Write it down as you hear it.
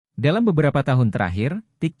Dalam beberapa tahun terakhir,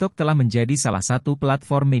 TikTok telah menjadi salah satu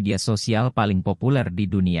platform media sosial paling populer di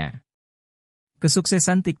dunia.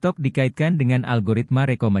 Kesuksesan TikTok dikaitkan dengan algoritma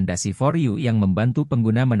rekomendasi For You yang membantu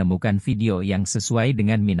pengguna menemukan video yang sesuai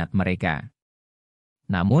dengan minat mereka.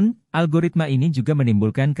 Namun, algoritma ini juga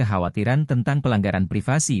menimbulkan kekhawatiran tentang pelanggaran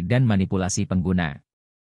privasi dan manipulasi pengguna.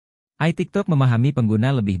 TikTok memahami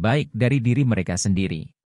pengguna lebih baik dari diri mereka sendiri.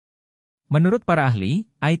 Menurut para ahli,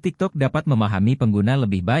 TikTok dapat memahami pengguna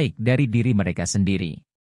lebih baik dari diri mereka sendiri.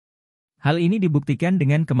 Hal ini dibuktikan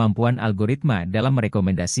dengan kemampuan algoritma dalam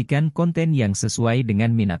merekomendasikan konten yang sesuai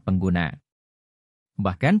dengan minat pengguna.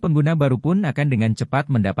 Bahkan pengguna baru pun akan dengan cepat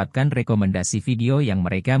mendapatkan rekomendasi video yang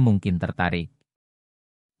mereka mungkin tertarik.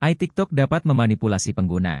 TikTok dapat memanipulasi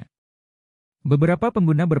pengguna. Beberapa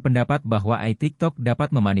pengguna berpendapat bahwa TikTok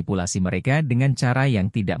dapat memanipulasi mereka dengan cara yang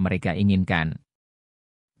tidak mereka inginkan.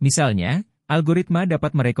 Misalnya, algoritma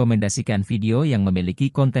dapat merekomendasikan video yang memiliki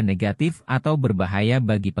konten negatif atau berbahaya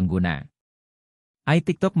bagi pengguna.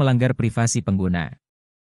 TikTok melanggar privasi pengguna.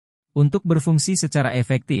 Untuk berfungsi secara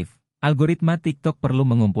efektif, algoritma TikTok perlu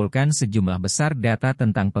mengumpulkan sejumlah besar data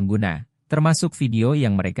tentang pengguna, termasuk video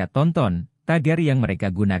yang mereka tonton, tagar yang mereka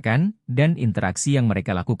gunakan, dan interaksi yang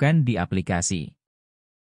mereka lakukan di aplikasi.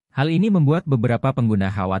 Hal ini membuat beberapa pengguna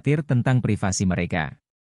khawatir tentang privasi mereka.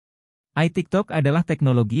 TikTok adalah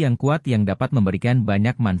teknologi yang kuat yang dapat memberikan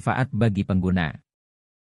banyak manfaat bagi pengguna.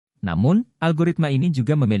 Namun, algoritma ini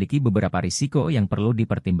juga memiliki beberapa risiko yang perlu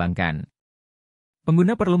dipertimbangkan.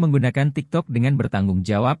 Pengguna perlu menggunakan TikTok dengan bertanggung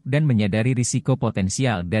jawab dan menyadari risiko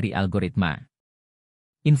potensial dari algoritma.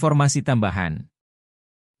 Informasi tambahan.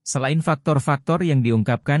 Selain faktor-faktor yang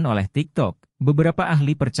diungkapkan oleh TikTok, beberapa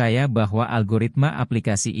ahli percaya bahwa algoritma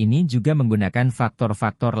aplikasi ini juga menggunakan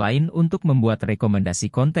faktor-faktor lain untuk membuat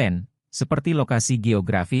rekomendasi konten, seperti lokasi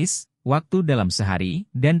geografis, waktu dalam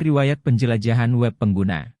sehari, dan riwayat penjelajahan web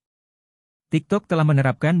pengguna. TikTok telah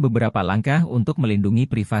menerapkan beberapa langkah untuk melindungi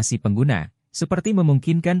privasi pengguna, seperti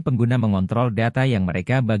memungkinkan pengguna mengontrol data yang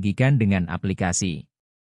mereka bagikan dengan aplikasi.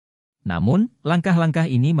 Namun,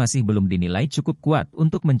 langkah-langkah ini masih belum dinilai cukup kuat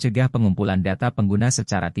untuk mencegah pengumpulan data pengguna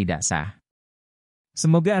secara tidak sah.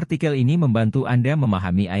 Semoga artikel ini membantu Anda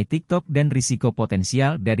memahami TikTok dan risiko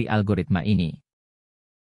potensial dari algoritma ini.